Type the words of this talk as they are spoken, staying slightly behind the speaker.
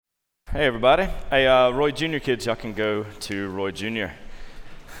Hey everybody. Hey Roy Jr. kids, y'all can go to Roy Jr.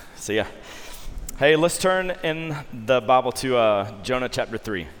 See ya. Hey, let's turn in the Bible to Jonah chapter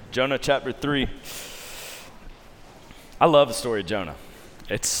 3. Jonah chapter 3. I love the story of Jonah.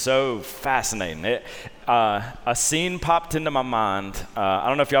 It's so fascinating. A scene popped into my mind. I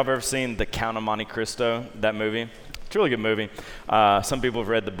don't know if y'all have ever seen The Count of Monte Cristo, that movie. It's a really good movie. Some people have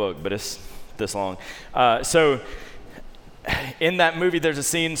read the book, but it's this long. In that movie, there's a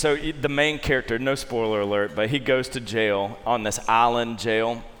scene, so the main character, no spoiler alert, but he goes to jail, on this island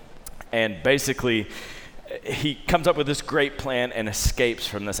jail, and basically he comes up with this great plan and escapes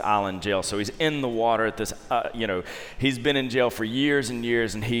from this island jail. So he's in the water at this, he's been in jail for years and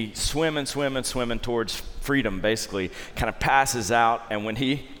years, and he's swimming towards freedom, basically, kind of passes out, and when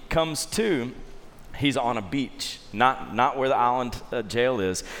he comes to, he's on a beach, not where the island jail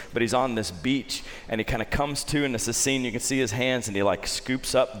is, but he's on this beach, and he kind of comes to, and it's a scene, you can see his hands, and he like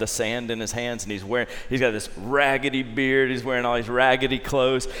scoops up the sand in his hands, and he's got this raggedy beard, he's wearing all these raggedy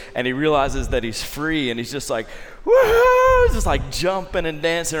clothes, and he realizes that he's free, and he's just like, woohoo, just like jumping and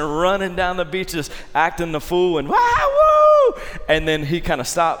dancing and running down the beach, just acting the fool, and woo! And then he kind of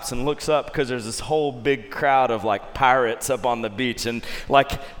stops and looks up because there's this whole big crowd of like pirates up on the beach, and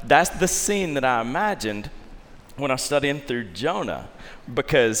like that's the scene that I imagined when I was studying through Jonah.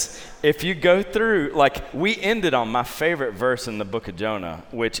 Because if you go through, like we ended on my favorite verse in the book of Jonah,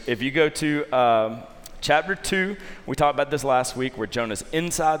 which if you go to chapter 2, we talked about this last week, where Jonah's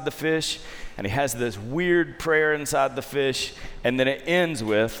inside the fish, and he has this weird prayer inside the fish, and then it ends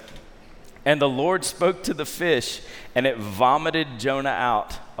with, and the Lord spoke to the fish, and it vomited Jonah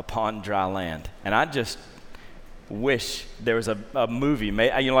out upon dry land. And I just wish there was a movie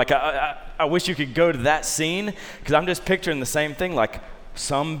made, I wish you could go to that scene, because I'm just picturing the same thing, like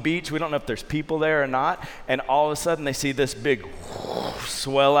some beach, we don't know if there's people there or not, and all of a sudden they see this big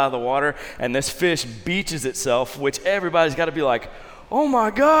swell out of the water, and this fish beaches itself, which everybody's got to be like, oh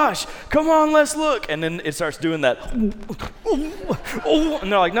my gosh, come on, let's look. And then it starts doing that, and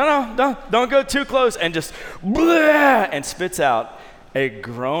they're like, no, don't go too close, and just blah, and spits out a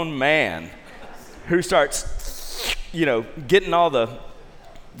grown man who starts, getting all the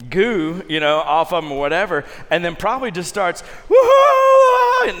goo, off of him or whatever, and then probably just starts,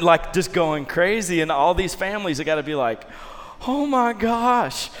 woohoo, and like just going crazy, and all these families have got to be like, oh my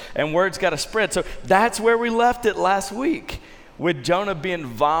gosh, and word's got to spread. So that's where we left it last week, with Jonah being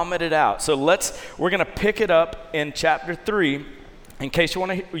vomited out. So we're going to pick it up in chapter 3. In case you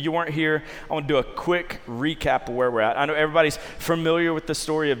weren't here, I want to do a quick recap of where we're at. I know everybody's familiar with the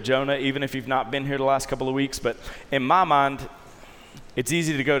story of Jonah, even if you've not been here the last couple of weeks, but in my mind, it's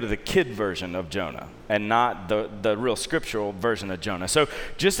easy to go to the kid version of Jonah and not the real scriptural version of Jonah. So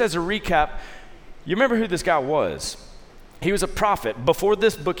just as a recap, you remember who this guy was. He was a prophet. Before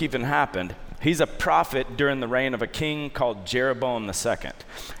this book even happened, he's a prophet during the reign of a king called Jeroboam II.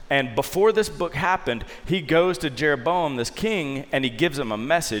 And before this book happened, he goes to Jeroboam, this king, and he gives him a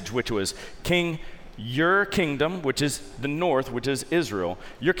message, which was, King, your kingdom, which is the north, which is Israel,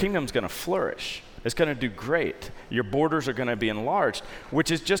 your kingdom's going to flourish. It's going to do great. Your borders are going to be enlarged, which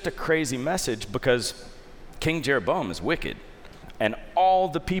is just a crazy message because King Jeroboam is wicked. And all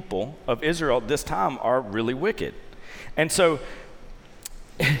the people of Israel at this time are really wicked. And so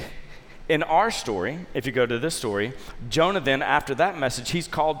in our story, if you go to this story, Jonah then, after that message, he's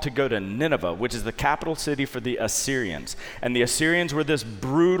called to go to Nineveh, which is the capital city for the Assyrians. And the Assyrians were this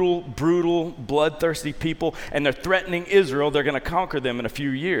brutal, bloodthirsty people, and they're threatening Israel. They're going to conquer them in a few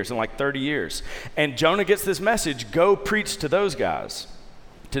years, in like 30 years. And Jonah gets this message, go preach to those guys,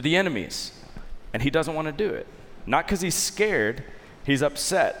 to the enemies. And he doesn't want to do it. Not because he's scared, he's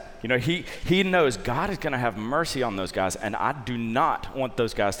upset. He knows God is going to have mercy on those guys, and I do not want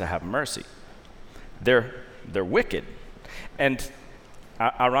those guys to have mercy. They're wicked. And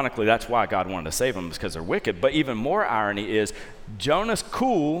ironically, that's why God wanted to save them, because they're wicked. But even more irony is Jonah's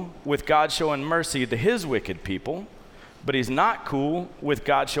cool with God showing mercy to his wicked people, but he's not cool with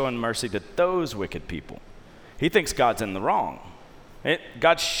God showing mercy to those wicked people. He thinks God's in the wrong.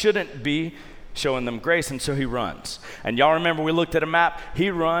 God shouldn't be showing them grace, and so he runs. And y'all remember we looked at a map. He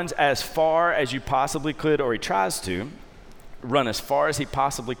runs as far as you possibly could, or he tries to run as far as he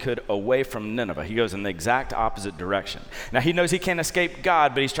possibly could away from Nineveh. He goes in the exact opposite direction. Now he knows he can't escape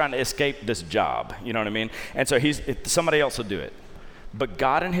God, but he's trying to escape this job. You know what I mean? And so somebody else will do it. But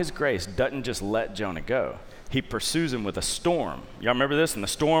God in his grace doesn't just let Jonah go. He pursues him with a storm. Y'all remember this? And the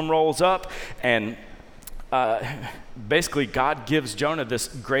storm rolls up, and basically God gives Jonah this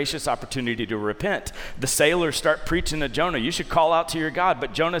gracious opportunity to repent. The sailors start preaching to Jonah, you should call out to your God.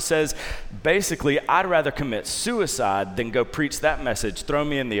 But Jonah says, basically, I'd rather commit suicide than go preach that message. Throw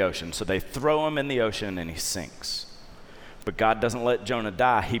me in the ocean. So they throw him in the ocean and he sinks. But God doesn't let Jonah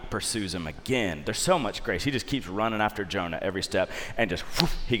die. He pursues him again. There's so much grace. He just keeps running after Jonah every step and just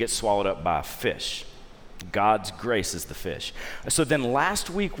he gets swallowed up by a fish. God's grace is the fish. So then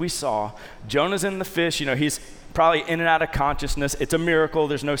last week we saw Jonah's in the fish. He's probably in and out of consciousness. It's a miracle.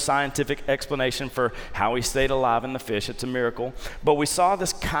 There's no scientific explanation for how he stayed alive in the fish. It's a miracle. But we saw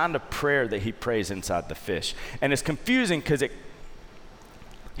this kind of prayer that he prays inside the fish. And it's confusing because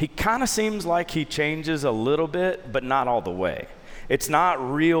he kind of seems like he changes a little bit, but not all the way. It's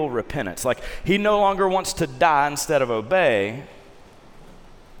not real repentance. Like he no longer wants to die instead of obey.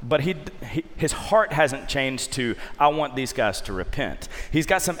 But his heart hasn't changed to, I want these guys to repent. He's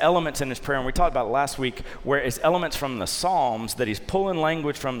got some elements in his prayer, and we talked about it last week, where it's elements from the Psalms, that he's pulling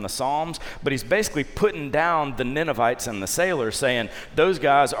language from the Psalms, but he's basically putting down the Ninevites and the sailors, saying, those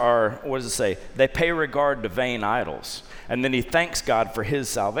guys are, what does it say? They pay regard to vain idols. And then he thanks God for his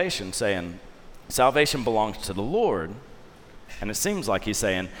salvation, saying, salvation belongs to the Lord. And it seems like he's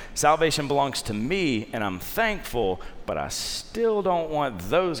saying, salvation belongs to me, and I'm thankful, but I still don't want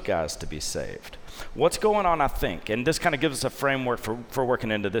those guys to be saved. What's going on, I think, and this kind of gives us a framework for working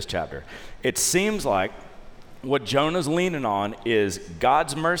into this chapter. It seems like what Jonah's leaning on is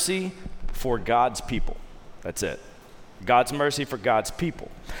God's mercy for God's people. That's it. God's mercy for God's people.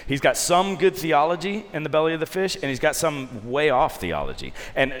 He's got some good theology in the belly of the fish, and he's got some way off theology,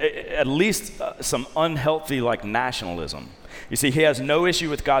 and at least some unhealthy nationalism. You see, he has no issue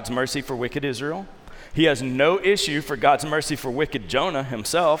with God's mercy for wicked Israel. He has no issue for God's mercy for wicked Jonah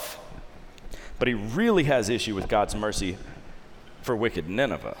himself, but he really has issue with God's mercy for wicked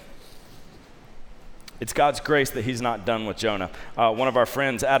Nineveh. It's God's grace that he's not done with Jonah. One of our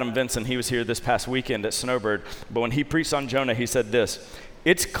friends, Adam Vinson, he was here this past weekend at Snowbird, but when he preached on Jonah, he said this,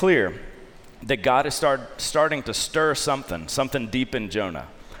 it's clear that God is starting to stir something deep in Jonah,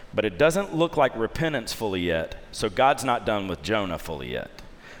 but it doesn't look like repentance fully yet, so God's not done with Jonah fully yet.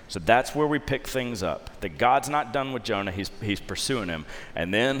 So that's where we pick things up, that God's not done with Jonah, he's pursuing him,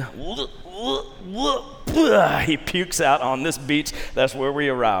 and then he pukes out on this beach. That's where we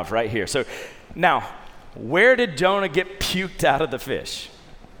arrive, right here. So now, where did Jonah get puked out of the fish?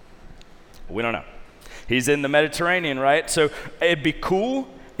 We don't know. He's in the Mediterranean, right? So it'd be cool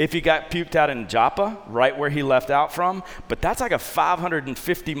if he got puked out in Joppa, right where he left out from, but that's like a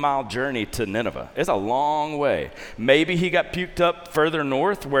 550-mile journey to Nineveh. It's a long way. Maybe he got puked up further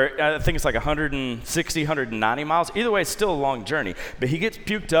north, where I think it's like 160, 190 miles. Either way, it's still a long journey. But he gets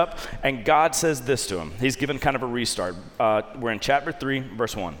puked up, and God says this to him. He's given kind of a restart. We're in chapter 3,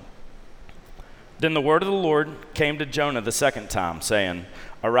 verse 1. Then the word of the Lord came to Jonah the second time, saying,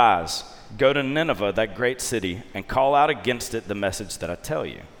 arise, go to Nineveh, that great city, and call out against it the message that I tell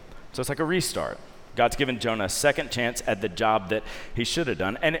you. So it's like a restart. God's given Jonah a second chance at the job that he should have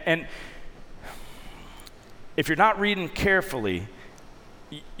done. And if you're not reading carefully,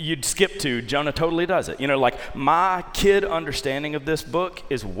 you'd skip to Jonah totally does it. My kid understanding of this book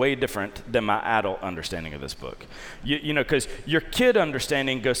is way different than my adult understanding of this book. Because your kid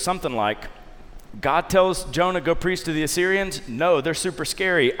understanding goes something like, God tells Jonah, go preach to the Assyrians. No, they're super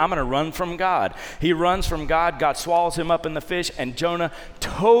scary. I'm going to run from God. He runs from God. God swallows him up in the fish, and Jonah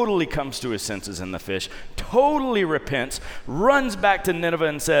totally comes to his senses in the fish, totally repents, runs back to Nineveh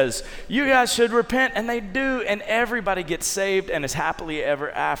and says, you guys should repent, and they do, and everybody gets saved and is happily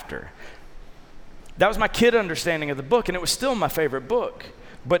ever after. That was my kid understanding of the book, and it was still my favorite book,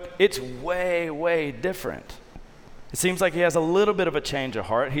 but it's way, way different. It seems like he has a little bit of a change of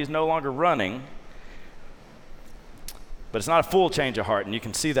heart. He's no longer running. But it's not a full change of heart, and you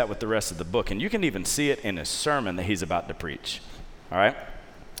can see that with the rest of the book. And you can even see it in his sermon that he's about to preach. All right?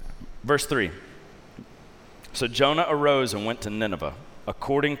 Verse 3. So Jonah arose and went to Nineveh,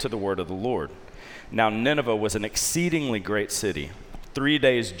 according to the word of the Lord. Now Nineveh was an exceedingly great city, 3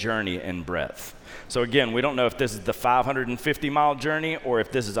 days' journey in breadth. So again, we don't know if this is the 550-mile journey or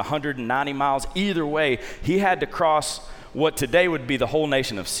if this is 190 miles. Either way, he had to cross what today would be the whole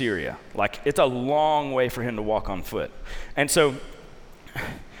nation of Syria. It's a long way for him to walk on foot. And so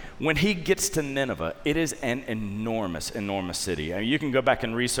when he gets to Nineveh, it is an enormous, enormous city. You can go back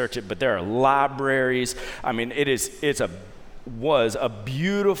and research it, but there are libraries. It was a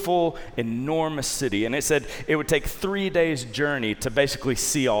beautiful, enormous city. And it said it would take 3 days' journey to basically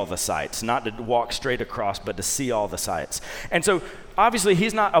see all the sights, not to walk straight across, but to see all the sights. And so obviously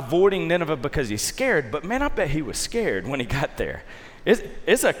he's not avoiding Nineveh because he's scared, but man, I bet he was scared when he got there.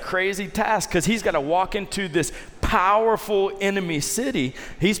 It's a crazy task because he's got to walk into this powerful enemy city.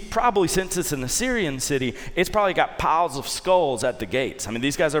 He's probably, since it's an Assyrian city, it's probably got piles of skulls at the gates. I mean,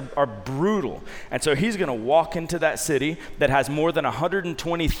 these guys are brutal. And so he's going to walk into that city that has more than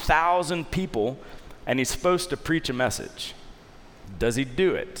 120,000 people, and he's supposed to preach a message. Does he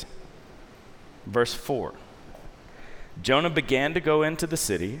do it? Verse 4. Jonah began to go into the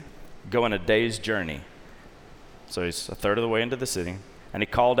city, go on a day's journey. So he's a third of the way into the city, and he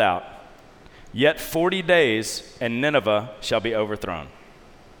called out, "Yet 40 days, and Nineveh shall be overthrown."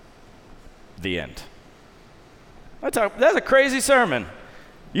 The end. That's a crazy sermon.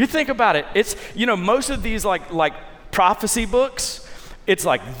 You think about it. It's, most of these like prophecy books, it's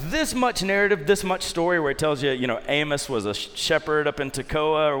like this much narrative, this much story where it tells you, Amos was a shepherd up in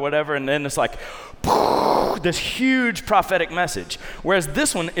Tekoa or whatever, and then it's like, this huge prophetic message. Whereas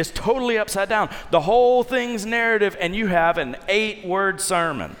this one is totally upside down. The whole thing's narrative, and you have an 8-word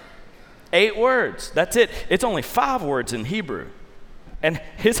sermon. 8 words. That's it. It's only 5 words in Hebrew. And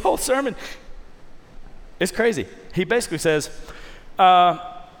his whole sermon is crazy. He basically says, hey,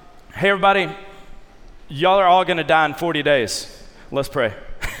 everybody, y'all are all going to die in 40 days. Let's pray.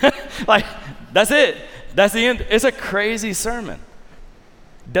 Like, that's it. That's the end. It's a crazy sermon.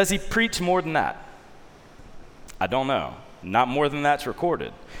 Does he preach more than that? I don't know. Not more than that's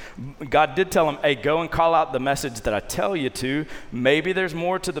recorded. God did tell him, hey, go and call out the message that I tell you to. Maybe there's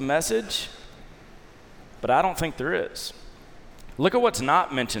more to the message, but I don't think there is. Look at what's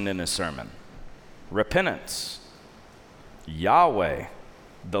not mentioned in his sermon. Repentance. Yahweh,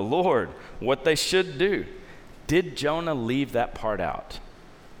 the Lord, what they should do. Did Jonah leave that part out?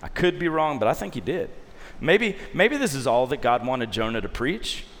 I could be wrong, but I think he did. Maybe this is all that God wanted Jonah to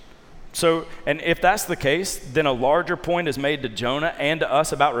preach. So, and if that's the case, then a larger point is made to Jonah and to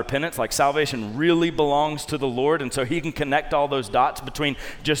us about repentance, like salvation really belongs to the Lord, and so he can connect all those dots between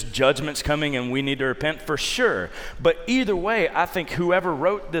just judgments coming and we need to repent for sure. But either way, I think whoever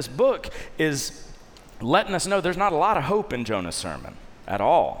wrote this book is letting us know there's not a lot of hope in Jonah's sermon at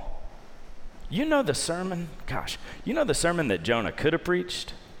all. The sermon that Jonah could have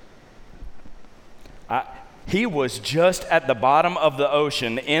preached? He was just at the bottom of the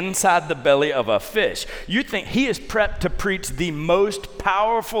ocean, inside the belly of a fish. You think he is prepped to preach the most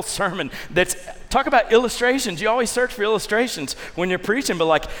powerful sermon talk about illustrations. You always search for illustrations when you're preaching,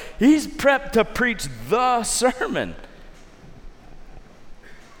 but he's prepped to preach the sermon.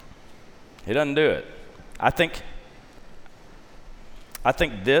 He doesn't do it. I think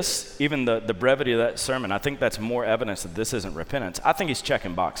this, even the brevity of that sermon, I think that's more evidence that this isn't repentance. I think he's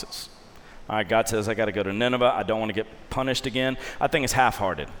checking boxes. All right, God says, I got to go to Nineveh. I don't want to get punished again. I think it's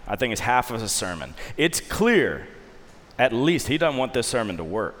half-hearted. I think it's half of a sermon. It's clear, at least, he doesn't want this sermon to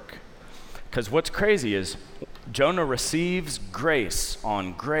work. Because what's crazy is Jonah receives grace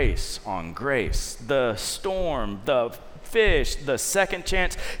on grace on grace. The storm, the fish, the second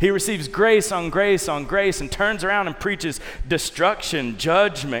chance. He receives grace on grace on grace and turns around and preaches destruction,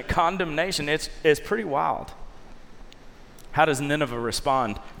 judgment, condemnation. It's pretty wild. How does Nineveh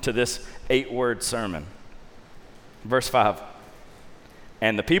respond to this 8-word sermon? Verse 5.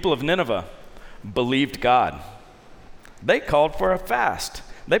 And the people of Nineveh believed God. They called for a fast.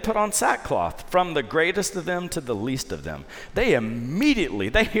 They put on sackcloth from the greatest of them to the least of them. They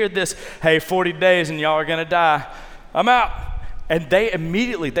hear this, hey, 40 days and y'all are going to die. I'm out. And they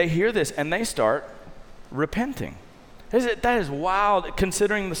hear this and they start repenting. That is wild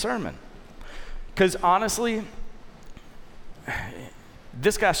considering the sermon. Because honestly,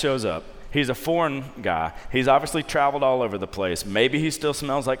 this guy shows up. He's a foreign guy. He's obviously traveled all over the place. Maybe he still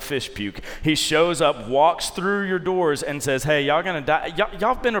smells like fish puke. He shows up, walks through your doors and says, hey, y'all gonna die.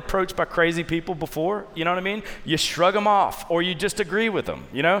 Y'all been approached by crazy people before? You know what I mean? You shrug them off or you just agree with them,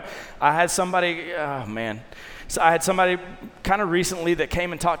 I had somebody, So I had somebody kind of recently that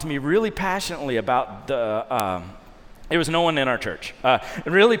came and talked to me really passionately about it was no one in our church,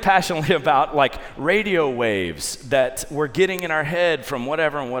 really passionately about radio waves that were getting in our head from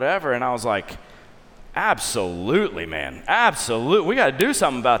whatever and whatever. And I was like, absolutely, man, absolutely. We got to do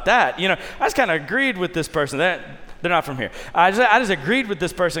something about that. I just kind of agreed with this person. They're not from here. I just agreed with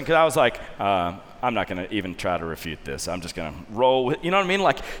this person because I was like, I'm not going to even try to refute this. I'm just going to roll with, you know what I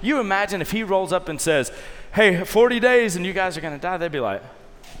mean? You imagine if he rolls up and says, hey, 40 days and you guys are going to die. They'd be like,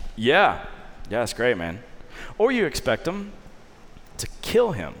 yeah, that's great, man. Or you expect them to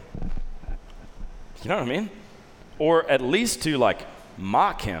kill him. You know what I mean? Or at least to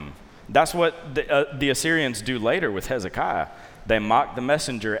mock him. That's what the Assyrians do later with Hezekiah. They mock the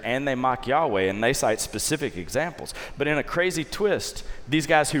messenger and they mock Yahweh, and they cite specific examples. But in a crazy twist, these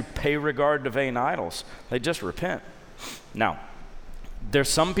guys who pay regard to vain idols, they just repent. Now, There's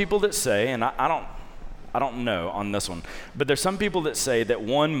some people that say, and I don't know on this one, but there's some people that say that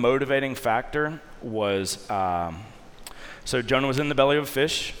one motivating factor was, so Jonah was in the belly of a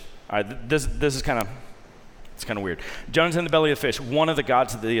fish. All right, this is kind of weird. Jonah's in the belly of the fish. One of the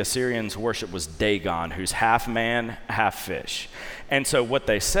gods that the Assyrians worship was Dagon, who's half man, half fish. And so what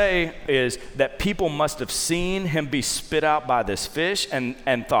they say is that people must have seen him be spit out by this fish and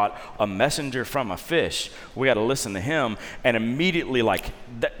thought, a messenger from a fish, we got to listen to him. And immediately,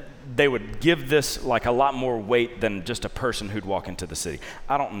 they would give this like a lot more weight than just a person who'd walk into the city.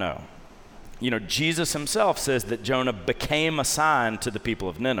 I don't know. Jesus himself says that Jonah became a sign to the people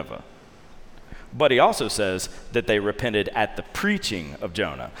of Nineveh. But he also says that they repented at the preaching of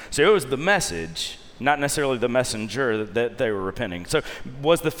Jonah. So it was the message, not necessarily the messenger, that they were repenting. So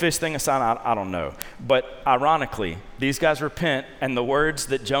was the fish thing a sign? I don't know. But ironically, these guys repent, and the words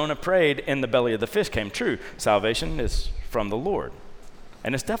that Jonah prayed in the belly of the fish came true. Salvation is from the Lord.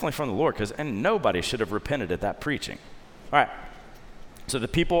 And it's definitely from the Lord, and nobody should have repented at that preaching. All right. So the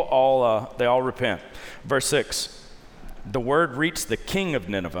people all repent. Verse 6, the word reached the king of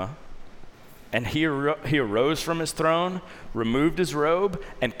Nineveh, and he arose from his throne, removed his robe,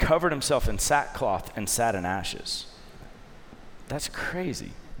 and covered himself in sackcloth and sat in ashes. That's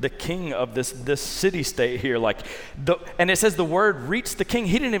crazy. The king of this city-state here, and it says the word reached the king.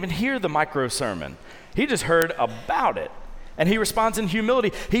 He didn't even hear the micro sermon. He just heard about it. And he responds in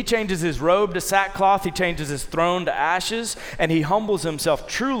humility. He changes his robe to sackcloth. He changes his throne to ashes. And he humbles himself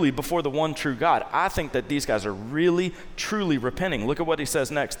truly before the one true God. I think that these guys are really, truly repenting. Look at what he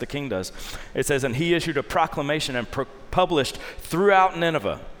says next, the king does. It says, and he issued a proclamation and published throughout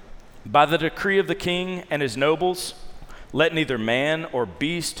Nineveh, by the decree of the king and his nobles, let neither man or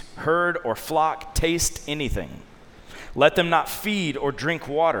beast, herd or flock taste anything. Let them not feed or drink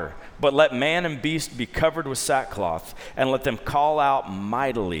water, but let man and beast be covered with sackcloth, and let them call out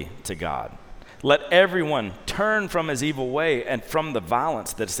mightily to God. Let everyone turn from his evil way and from the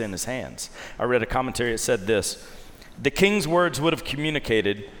violence that's in his hands. I read a commentary that said this: the king's words would have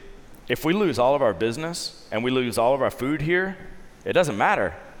communicated, if we lose all of our business and we lose all of our food here, it doesn't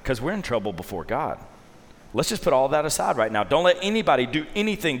matter, because we're in trouble before God. Let's just put all that aside right now. Don't let anybody do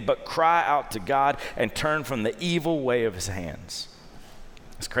anything but cry out to God and turn from the evil way of his hands.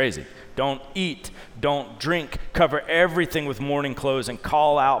 It's crazy. Don't eat, don't drink, cover everything with mourning clothes, and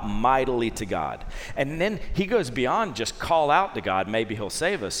call out mightily to God. And then he goes beyond just call out to God, maybe he'll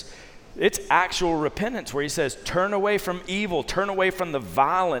save us. It's actual repentance where he says, turn away from evil, turn away from the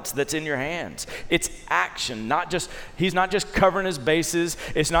violence that's in your hands. It's action, he's not just covering his bases.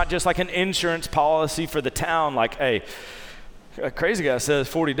 It's not just like an insurance policy for the town, like, hey, a crazy guy says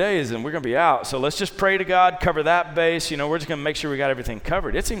 40 days and we're going to be out. So let's just pray to God, cover that base. We're just going to make sure we got everything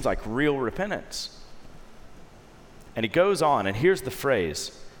covered. It seems like real repentance. And he goes on, and here's the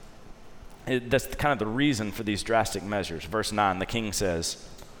phrase. That's kind of the reason for these drastic measures. Verse 9, the king says,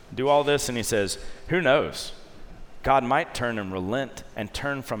 do all this, and he says, who knows? God might turn and relent and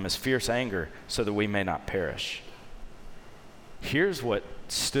turn from his fierce anger so that we may not perish. Here's what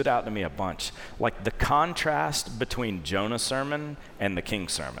stood out to me a bunch. Like the contrast between Jonah's sermon and the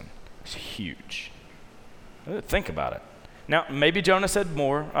king's sermon is huge. Think about it. Now, maybe Jonah said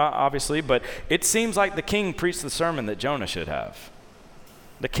more, obviously, but it seems like the king preached the sermon that Jonah should have.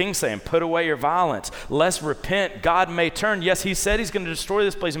 The king's saying, put away your violence. Let's repent. God may turn. Yes, he said he's going to destroy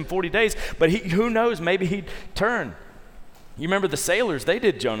this place in 40 days, but who knows? Maybe he'd turn. You remember the sailors, they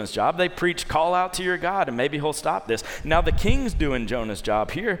did Jonah's job. They preached, call out to your God, and maybe he'll stop this. Now the king's doing Jonah's job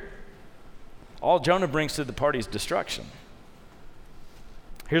here. All Jonah brings to the party is destruction.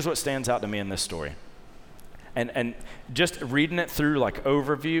 Here's what stands out to me in this story. And just reading it through like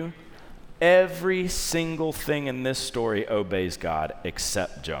overview, every single thing in this story obeys God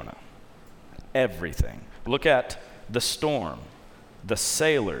except Jonah. Everything. Look at the storm, the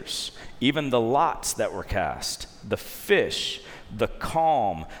sailors, even the lots that were cast, the fish, the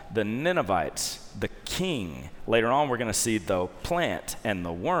calm, the Ninevites, the king. Later on, we're going to see the plant and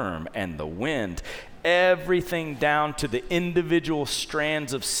the worm and the wind. Everything down to the individual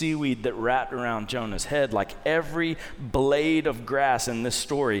strands of seaweed that wrapped around Jonah's head. Like every blade of grass in this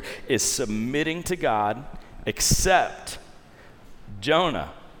story is submitting to God except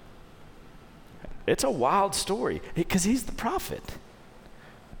Jonah. It's a wild story because he's the prophet.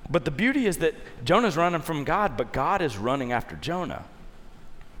 But the beauty is that Jonah's running from God, but God is running after Jonah.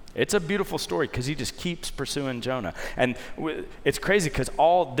 It's a beautiful story because he just keeps pursuing Jonah. And it's crazy because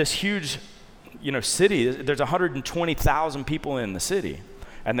all this huge city, there's 120,000 people in the city,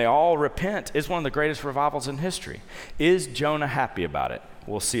 and they all repent. It's one of the greatest revivals in history. Is Jonah happy about it?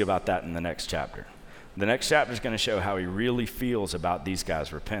 We'll see about that in the next chapter. The next chapter is going to show how he really feels about these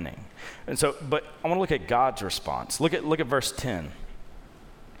guys repenting. And so, but I want to look at God's response. Look at verse 10.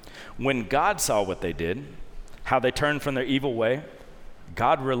 When God saw what they did, how they turned from their evil way,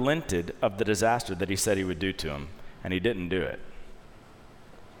 God relented of the disaster that he said he would do to them, and he didn't do it.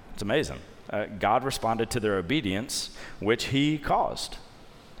 It's amazing. God responded to their obedience, which he caused.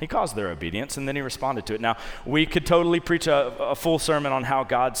 He caused their obedience, and then he responded to it. Now, we could totally preach a full sermon on how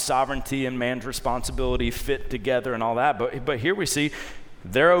God's sovereignty and man's responsibility fit together and all that, but here we see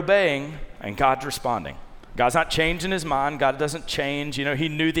they're obeying, and God's responding. God's not changing his mind. God doesn't change. You know, he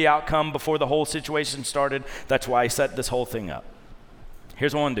knew the outcome before the whole situation started. That's why he set this whole thing up.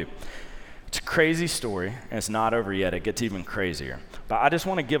 Here's what I want to do. It's a crazy story, and it's not over yet. It gets even crazier. But I just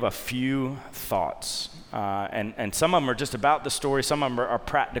want to give a few thoughts. And some of them are just about the story. Some of them are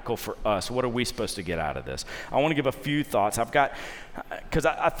practical for us. What are we supposed to get out of this? I want to give a few thoughts. Because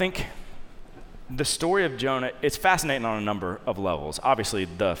I think the story of Jonah, it's fascinating on a number of levels. Obviously,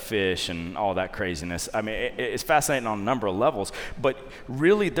 the fish and all that craziness. I mean, it's fascinating on a number of levels. But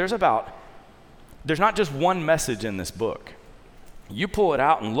really, there's not just one message in this book. You pull it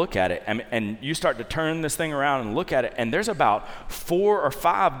out and look at it, and you start to turn this thing around and look at it, and there's about 4 or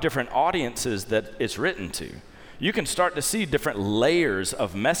 5 different audiences that it's written to. You can start to see different layers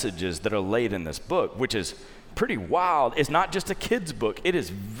of messages that are laid in this book, which is pretty wild. It's not just a kid's book. It is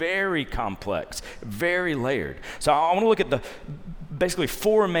very complex, very layered. So I want to look at the basically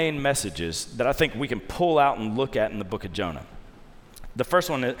 4 main messages that I think we can pull out and look at in the book of Jonah. The first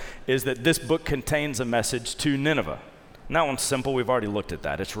one is that this book contains a message to Nineveh. And that one's simple. We've already looked at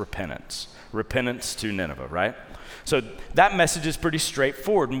that. It's repentance. Repentance to Nineveh, right? So that message is pretty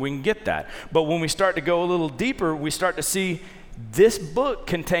straightforward, and we can get that. But when we start to go a little deeper, we start to see this book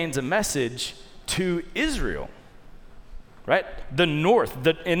contains a message to Israel, right? The north,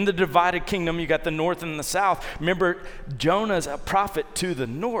 in the divided kingdom, you got the north and the south. Remember, Jonah's a prophet to the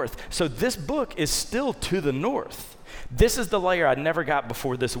north. So this book is still to the north. This is the layer I never got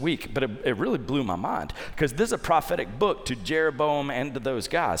before this week, but it really blew my mind because this is a prophetic book to Jeroboam and to those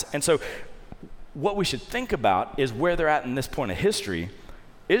guys. And so what we should think about is where they're at in this point of history.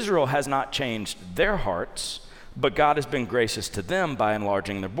 Israel has not changed their hearts, but God has been gracious to them by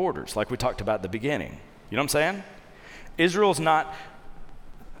enlarging their borders, like we talked about at the beginning. You know what I'm saying? Israel's not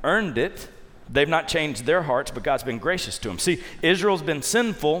earned it. They've not changed their hearts, but God's been gracious to them. See, Israel's been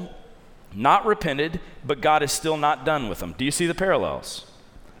sinful, not repented, but God is still not done with them. Do you see the parallels?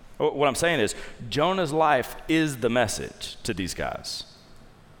 What I'm saying is, Jonah's life is the message to these guys.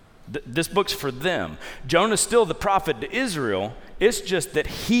 This book's for them. Jonah's still the prophet to Israel. It's just that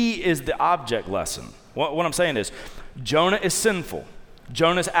he is the object lesson. What I'm saying is, Jonah is sinful.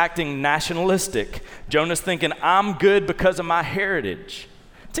 Jonah's acting nationalistic. Jonah's thinking, I'm good because of my heritage.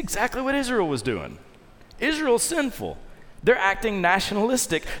 It's exactly what Israel was doing. Israel's sinful. They're acting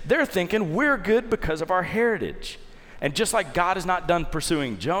nationalistic. They're thinking we're good because of our heritage. And just like God is not done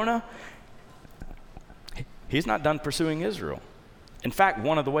pursuing Jonah, he's not done pursuing Israel. In fact,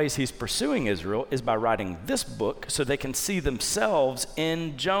 one of the ways he's pursuing Israel is by writing this book so they can see themselves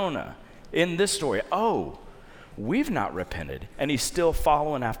in Jonah, in this story. Oh, we've not repented, and he's still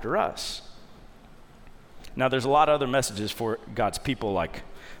following after us. Now, there's a lot of other messages for God's people, like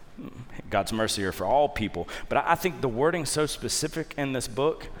God's mercy are for all people. But I think the wording's so specific in this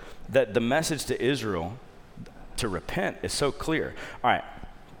book that the message to Israel to repent is so clear. All right,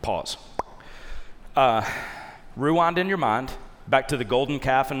 pause. Rewind in your mind back to the golden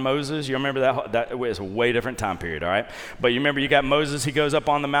calf and Moses. You remember that? That was a way different time period, all right? But you remember you got Moses, he goes up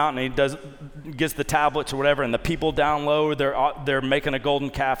on the mountain, and he gets the tablets or whatever, and the people down low, they're making a golden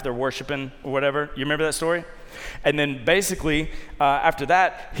calf, they're worshiping or whatever. You remember that story? And then basically, after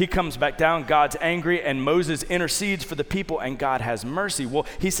that, he comes back down, God's angry, and Moses intercedes for the people, and God has mercy. Well,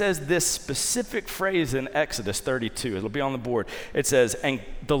 he says this specific phrase in Exodus 32. It'll be on the board. It says, and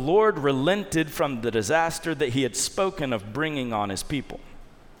the Lord relented from the disaster that he had spoken of bringing on his people.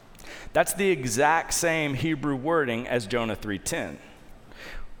 That's the exact same Hebrew wording as Jonah 3:10.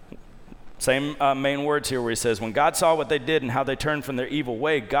 Same main words here where he says, when God saw what they did and how they turned from their evil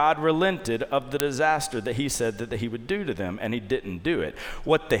way, God relented of the disaster that he said that he would do to them, and he didn't do it.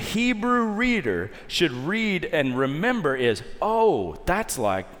 What the Hebrew reader should read and remember is, oh, that's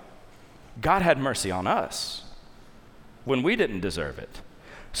like God had mercy on us when we didn't deserve it.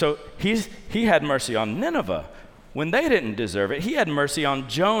 So he had mercy on Nineveh when they didn't deserve it. He had mercy on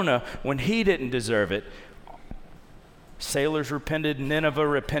Jonah when he didn't deserve it. Sailors repented, Nineveh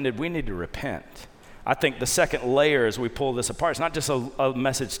repented. We need to repent. I think the second layer as we pull this apart, it's not just a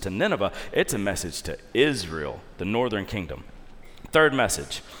message to Nineveh, it's a message to Israel, the northern kingdom. Third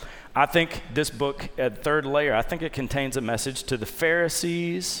message, I think this book, third layer, I think it contains a message to the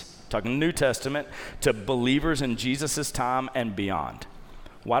Pharisees, talking New Testament, to believers in Jesus' time and beyond.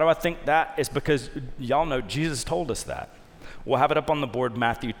 Why do I think that? It's because y'all know Jesus told us that. We'll have it up on the board,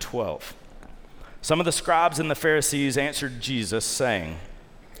 Matthew 12. Some of the scribes and the Pharisees answered Jesus saying,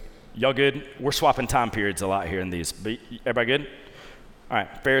 y'all good? We're swapping time periods a lot here in these. But everybody good? All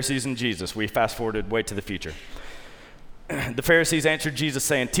right, Pharisees and Jesus. We fast forwarded way to the future. The Pharisees answered Jesus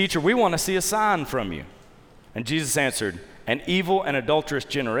saying, Teacher, we want to see a sign from you. And Jesus answered, An evil and adulterous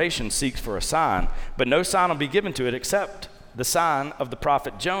generation seeks for a sign, but no sign will be given to it except the sign of the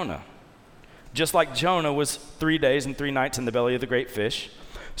prophet Jonah. Just like Jonah was 3 days and 3 nights in the belly of the great fish,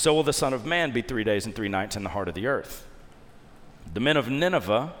 so will the Son of Man be 3 days and 3 nights in the heart of the earth. The men of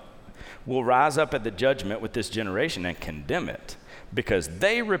Nineveh will rise up at the judgment with this generation and condemn it, because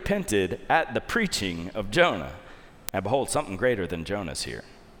they repented at the preaching of Jonah. And behold, something greater than Jonah's here.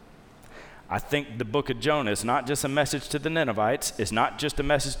 I think the book of Jonah is not just a message to the Ninevites. It's not just a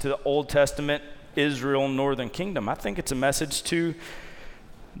message to the Old Testament Israel, northern kingdom. I think it's a message to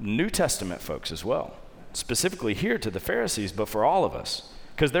New Testament folks as well. Specifically here to the Pharisees, but for all of us.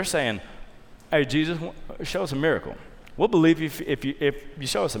 Because they're saying, hey, Jesus, show us a miracle. We'll believe if you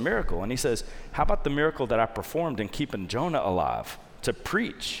show us a miracle. And he says, how about the miracle that I performed in keeping Jonah alive to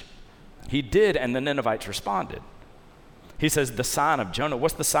preach? He did, and the Ninevites responded. He says, the sign of Jonah.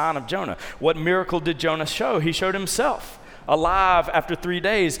 What's the sign of Jonah? What miracle did Jonah show? He showed himself alive after 3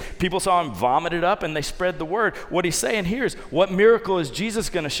 days. People saw him vomited up and they spread the word. What he's saying here is, what miracle is Jesus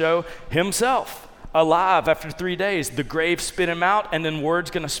going to show? Himself alive after 3 days. The grave spit him out, and then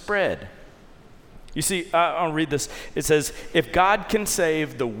word's going to spread. You see, I'll read this. It says, if God can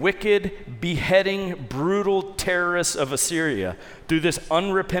save the wicked, beheading, brutal terrorists of Assyria through this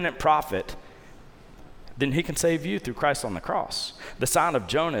unrepentant prophet, then he can save you through Christ on the cross. The sign of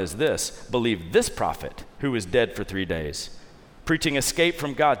Jonah is this: believe this prophet who was dead for 3 days, preaching escape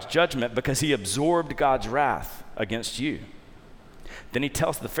from God's judgment because he absorbed God's wrath against you. Then he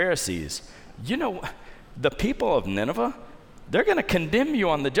tells the Pharisees, you know, the people of Nineveh, they're going to condemn you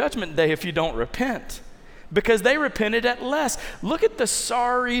on the judgment day if you don't repent, because they repented at less. Look at the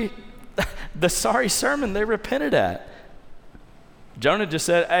sorry sermon they repented at. Jonah just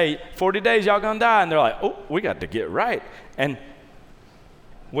said, hey, 40 days, y'all gonna die. And they're like, oh, we got to get right. And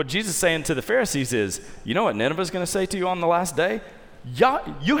what Jesus is saying to the Pharisees is, you know what Nineveh's gonna say to you on the last day?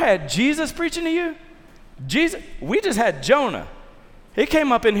 You had Jesus preaching to you? Jesus, we just had Jonah. He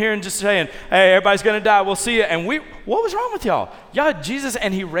came up in here and just saying, hey, everybody's gonna die, we'll see you. And what was wrong with y'all? Y'all had Jesus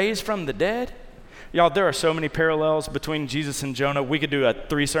and he raised from the dead? Y'all, there are so many parallels between Jesus and Jonah. We could do a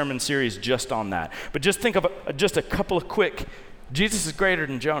 3-sermon series just on that. But just think of just a couple of quick. Jesus is greater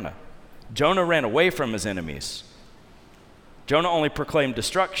than Jonah. Jonah ran away from his enemies. Jonah only proclaimed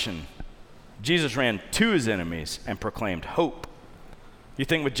destruction. Jesus ran to his enemies and proclaimed hope. You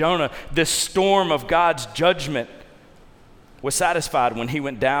think with Jonah, this storm of God's judgment was satisfied when he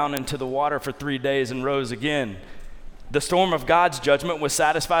went down into the water for 3 days and rose again. The storm of God's judgment was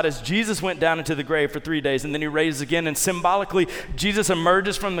satisfied as Jesus went down into the grave for 3 days and then he raised again. And symbolically, Jesus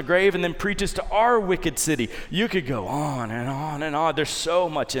emerges from the grave and then preaches to our wicked city. You could go on and on and on. There's so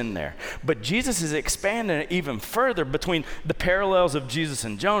much in there. But Jesus is expanding it even further between the parallels of Jesus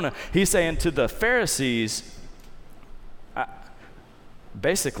and Jonah. He's saying to the Pharisees,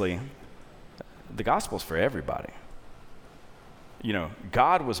 basically, the gospel's for everybody. You know,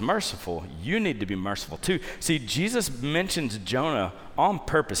 God was merciful. You need to be merciful too. See, Jesus mentions Jonah on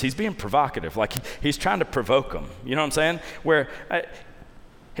purpose. He's being provocative, like he's trying to provoke him. You know what I'm saying?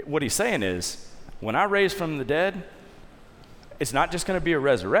 What he's saying is, when I raise from the dead, it's not just going to be a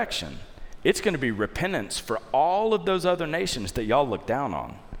resurrection. It's going to be repentance for all of those other nations that y'all look down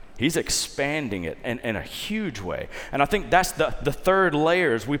on. He's expanding it in a huge way. And I think that's the third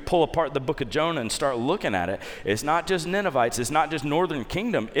layer as we pull apart the book of Jonah and start looking at it. It's not just Ninevites. It's not just northern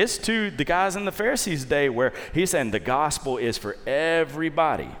kingdom. It's to the guys in the Pharisees' day where he's saying the gospel is for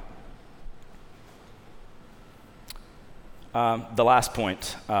everybody. The last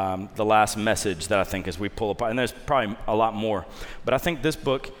point, the last message that I think as we pull apart, and there's probably a lot more, but I think this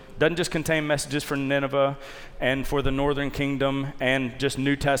book doesn't just contain messages for Nineveh and for the northern kingdom and just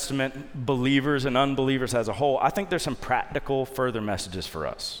New Testament believers and unbelievers as a whole. I think there's some practical further messages for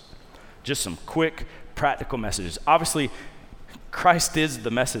us. Just some quick, practical messages. Obviously, Christ is the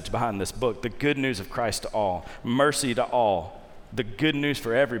message behind this book, the good news of Christ to all, mercy to all, the good news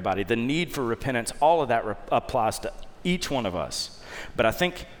for everybody, the need for repentance, all of that applies to each one of us. But I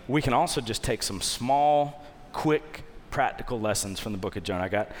think we can also just take some small, quick, practical lessons from the book of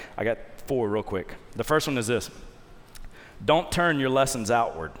Jonah. I got 4 real quick. The first one is this: don't turn your lessons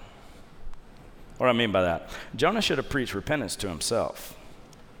outward. What do I mean by that? Jonah should have preached repentance to himself.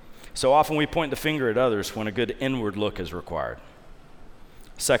 So often we point the finger at others when a good inward look is required.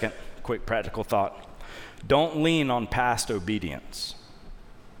 Second, quick practical thought. Don't lean on past obedience.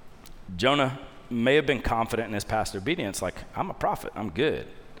 Jonah may have been confident in his past obedience, like, I'm a prophet, I'm good.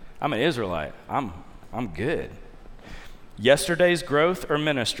 I'm an Israelite, I'm good. Yesterday's growth or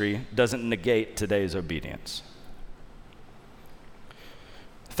ministry doesn't negate today's obedience.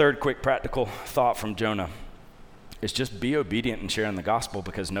 Third quick practical thought from Jonah is just be obedient in sharing the gospel,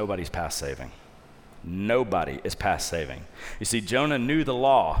 because nobody's past saving. Nobody is past saving. You see, Jonah knew the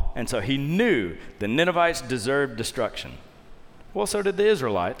law, and so he knew the Ninevites deserved destruction. Well, so did the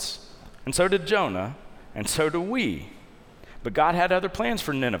Israelites, and so did Jonah, and so do we. But God had other plans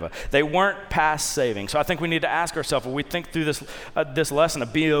for Nineveh. They weren't past saving. So I think we need to ask ourselves, when we think through this lesson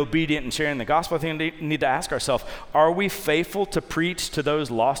of being obedient and sharing the gospel, I think we need to ask ourselves, are we faithful to preach to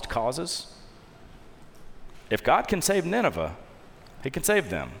those lost causes? If God can save Nineveh, he can save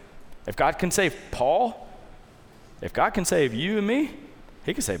them. If God can save Paul, if God can save you and me,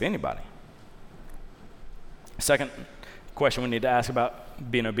 he can save anybody. Second question we need to ask about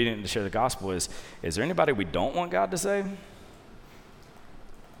being obedient to share the gospel is there anybody we don't want God to save?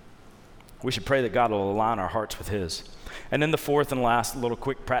 We should pray that God will align our hearts with his. And then the fourth and last little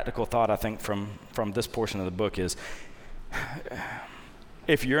quick practical thought, I think, from this portion of the book is,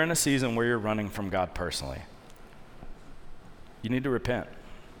 if you're in a season where you're running from God personally, you need to repent.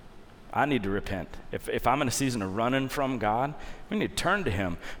 I need to repent. If I'm in a season of running from God, we need to turn to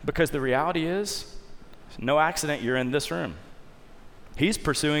him, because the reality is, no accident you're in this room. He's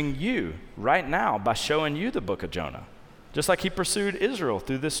pursuing you right now by showing you the book of Jonah, just like he pursued Israel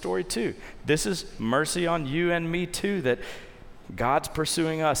through this story too. This is mercy on you and me too, that God's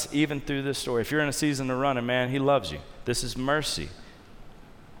pursuing us even through this story. If you're in a season of running, man, he loves you. This is mercy.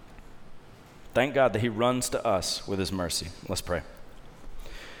 Thank God that he runs to us with his mercy. Let's pray.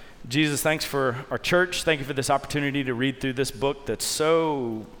 Jesus, thanks for our church. Thank you for this opportunity to read through this book that's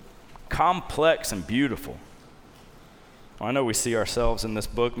so complex and beautiful. Well, I know we see ourselves in this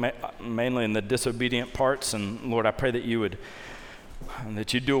book, mainly in the disobedient parts, and Lord, I pray that you'd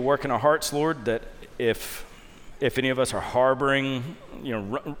do a work in our hearts, Lord, that if any of us are harboring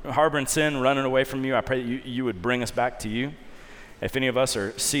sin, running away from you, I pray that you would bring us back to you. If any of us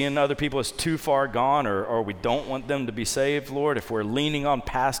are seeing other people as too far gone, or we don't want them to be saved, Lord, if we're leaning on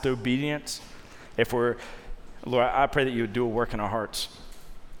past obedience, Lord, I pray that you would do a work in our hearts.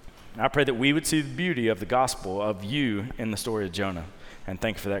 I pray that we would see the beauty of the gospel of you in the story of Jonah. And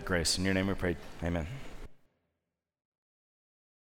thank you for that grace. In your name we pray, amen.